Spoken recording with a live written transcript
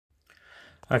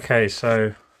Okay,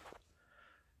 so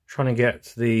trying to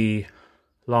get the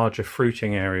larger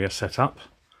fruiting area set up.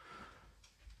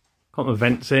 Got my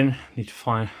vents in.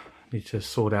 Need to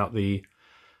sort out the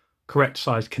correct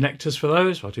size connectors for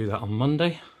those. I'll do that on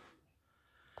Monday.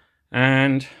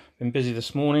 And been busy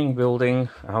this morning building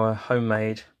our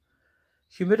homemade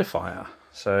humidifier.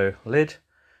 So lid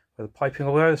where the piping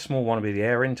will go. The small one will be the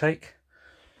air intake,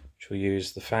 which will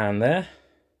use the fan there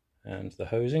and the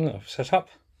hosing that I've set up.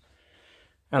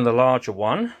 And the larger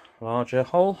one, larger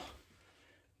hole,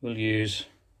 we'll use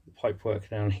the pipework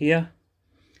down here,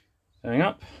 going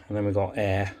up, and then we've got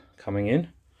air coming in.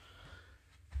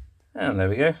 And there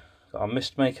we go. Got our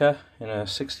mist maker in a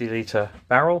 60-litre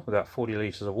barrel with about 40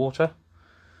 litres of water.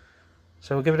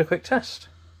 So we'll give it a quick test.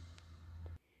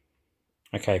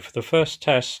 Okay, for the first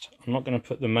test, I'm not going to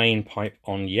put the main pipe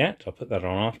on yet. I'll put that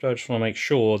on after. I just want to make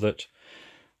sure that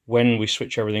when we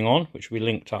switch everything on, which we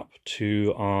linked up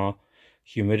to our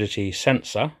humidity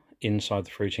sensor inside the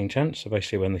fruiting tent, so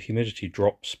basically when the humidity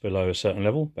drops below a certain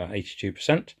level, about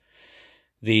 82%,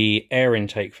 the air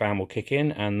intake fan will kick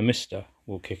in and the mister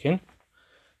will kick in,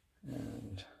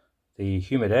 and the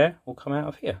humid air will come out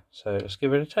of here. So let's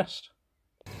give it a test.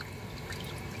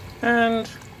 And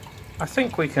I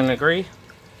think we can agree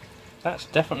that's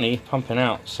definitely pumping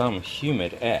out some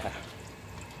humid air.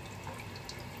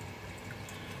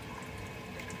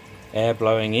 Air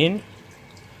blowing in,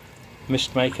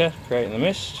 mist maker creating the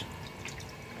mist,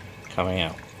 coming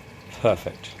out.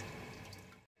 Perfect.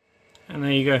 And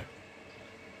there you go.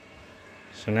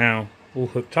 So now all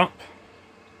hooked up.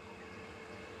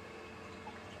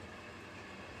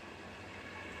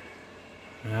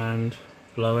 And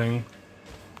blowing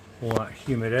all that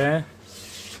humid air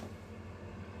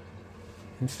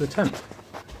into the tent.